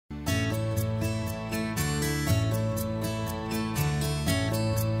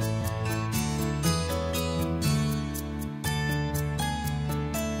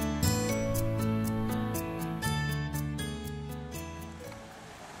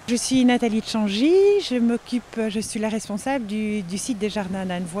Je suis Nathalie de Changy, je suis la responsable du site des Jardins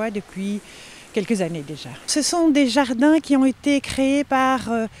d'Annevoie depuis quelques années déjà. Ce sont des jardins qui ont été créés par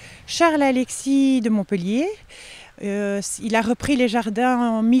Charles Alexis de Montpellier. Il a repris les jardins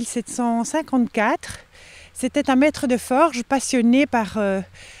en 1754. C'était un maître de forge passionné par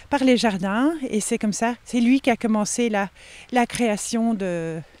les jardins et c'est comme ça, c'est lui qui a commencé la création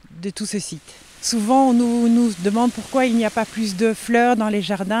de tout ce site. Souvent, on nous demande pourquoi il n'y a pas plus de fleurs dans les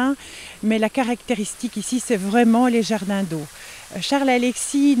jardins, mais la caractéristique ici, c'est vraiment les jardins d'eau. Charles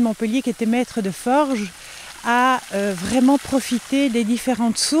Alexis de Montpellier, qui était maître de forge, a vraiment profité des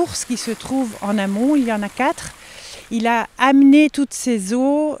différentes sources qui se trouvent en amont. Il y en a 4. Il a amené toutes ces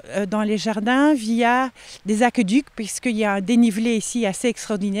eaux dans les jardins via des aqueducs, puisqu'il y a un dénivelé ici assez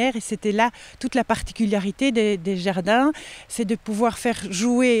extraordinaire. Et c'était là toute la particularité des jardins, c'est de pouvoir faire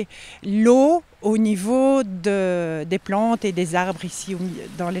jouer l'eau au niveau des plantes et des arbres ici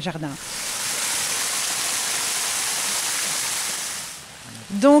dans les jardins.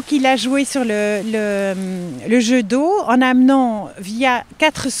 Donc il a joué sur le jeu d'eau en amenant via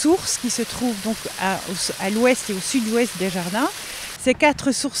 4 sources qui se trouvent donc à l'ouest et au sud-ouest des jardins. Ces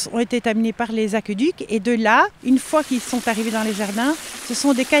 4 sources ont été amenées par les aqueducs et de là, une fois qu'ils sont arrivés dans les jardins, ce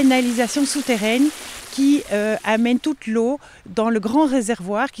sont des canalisations souterraines qui amènent toute l'eau dans le grand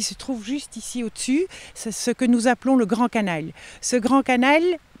réservoir qui se trouve juste ici au-dessus. C'est ce que nous appelons le grand canal. Ce grand canal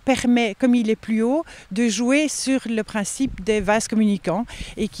permet, comme il est plus haut, de jouer sur le principe des vases communicants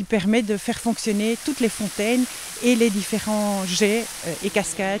et qui permet de faire fonctionner toutes les fontaines et les différents jets et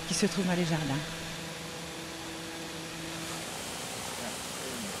cascades qui se trouvent dans les jardins.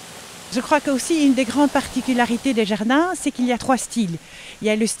 Je crois qu'aussi une des grandes particularités des jardins, c'est qu'il y a 3 styles. Il y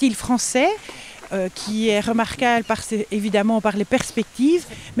a le style français, qui est remarquable évidemment par les perspectives,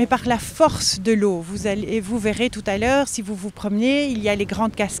 mais par la force de l'eau. Vous verrez tout à l'heure, si vous vous promenez, il y a les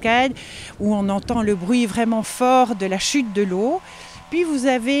grandes cascades où on entend le bruit vraiment fort de la chute de l'eau. Puis vous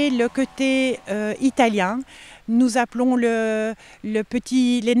avez le côté italien, nous appelons les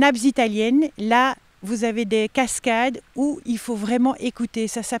nappes italiennes. Là, vous avez des cascades où il faut vraiment écouter.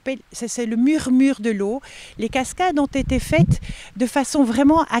 C'est le murmure de l'eau. Les cascades ont été faites de façon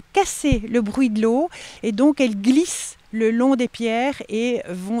vraiment à casser le bruit de l'eau et donc elles glissent le long des pierres et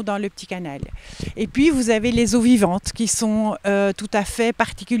vont dans le petit canal. Et puis vous avez les eaux vivantes qui sont tout à fait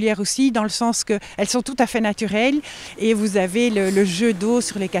particulières aussi dans le sens qu'elles sont tout à fait naturelles et vous avez le jeu d'eau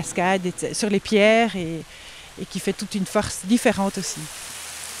sur les cascades, sur les pierres et qui fait toute une force différente aussi.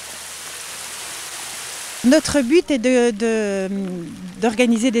 Notre but est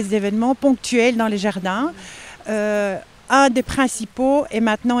d'organiser des événements ponctuels dans les jardins. Un des principaux est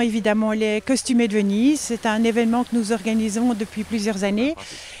maintenant évidemment les costumés de Venise. C'est un événement que nous organisons depuis plusieurs années.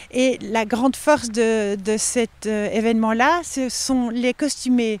 Et la grande force de cet événement-là, ce sont les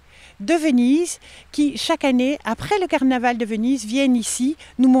costumés de Venise qui, chaque année, après le carnaval de Venise, viennent ici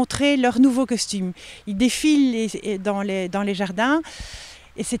nous montrer leurs nouveaux costumes. Ils défilent dans les jardins.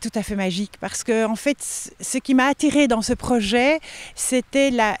 Et c'est tout à fait magique parce que en fait, ce qui m'a attirée dans ce projet, c'était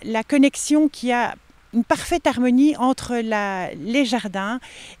la connexion qui a une parfaite harmonie entre les jardins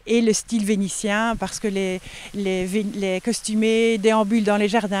et le style vénitien parce que les costumés déambulent dans les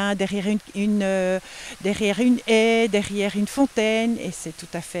jardins derrière une haie, derrière une fontaine et c'est tout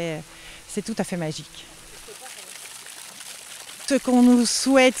à fait magique. Ce qu'on nous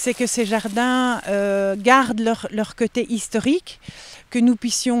souhaite, c'est que ces jardins gardent leur côté historique, que nous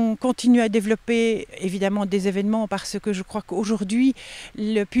puissions continuer à développer évidemment des événements parce que je crois qu'aujourd'hui,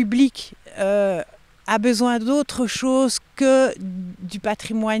 le public a besoin d'autre chose que du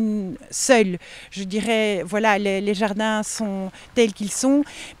patrimoine seul. Je dirais, voilà, les jardins sont tels qu'ils sont,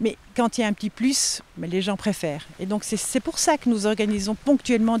 mais quand il y a un petit plus, les gens préfèrent. Et donc c'est pour ça que nous organisons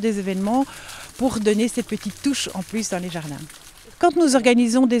ponctuellement des événements pour donner cette petite touche en plus dans les jardins. Quand nous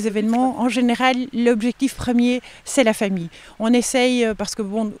organisons des événements, en général, l'objectif premier, c'est la famille. On essaye, parce que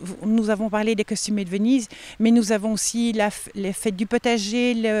bon, nous avons parlé des costumés de Venise, mais nous avons aussi les fêtes du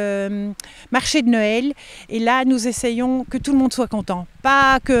potager, le marché de Noël. Et là, nous essayons que tout le monde soit content.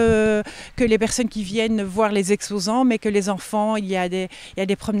 Pas que les personnes qui viennent voir les exposants, mais que les enfants, il y a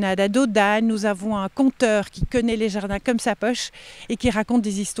des promenades à dos d'âne. Nous avons un conteur qui connaît les jardins comme sa poche et qui raconte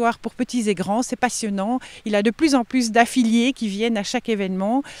des histoires pour petits et grands. C'est passionnant. Il a de plus en plus d'affiliés qui viennent à chaque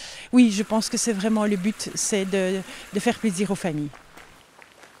événement. Oui, je pense que c'est vraiment le but, c'est de faire plaisir aux familles.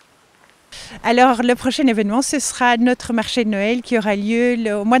 Alors le prochain événement, ce sera notre marché de Noël qui aura lieu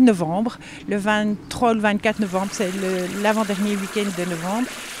au mois de novembre, le 23 ou le 24 novembre, c'est l'avant-dernier week-end de novembre.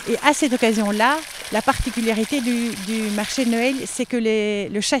 Et à cette occasion-là, La particularité du marché de Noël, c'est que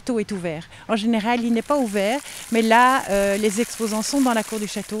le château est ouvert. En général, il n'est pas ouvert, mais là, les exposants sont dans la cour du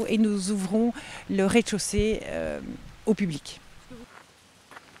château et nous ouvrons le rez-de-chaussée au public.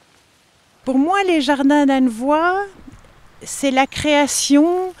 Pour moi, les jardins d'Annevoie, c'est la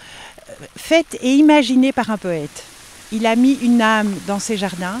création faite et imaginée par un poète. Il a mis une âme dans ces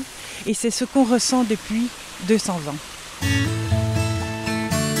jardins et c'est ce qu'on ressent depuis 200 ans.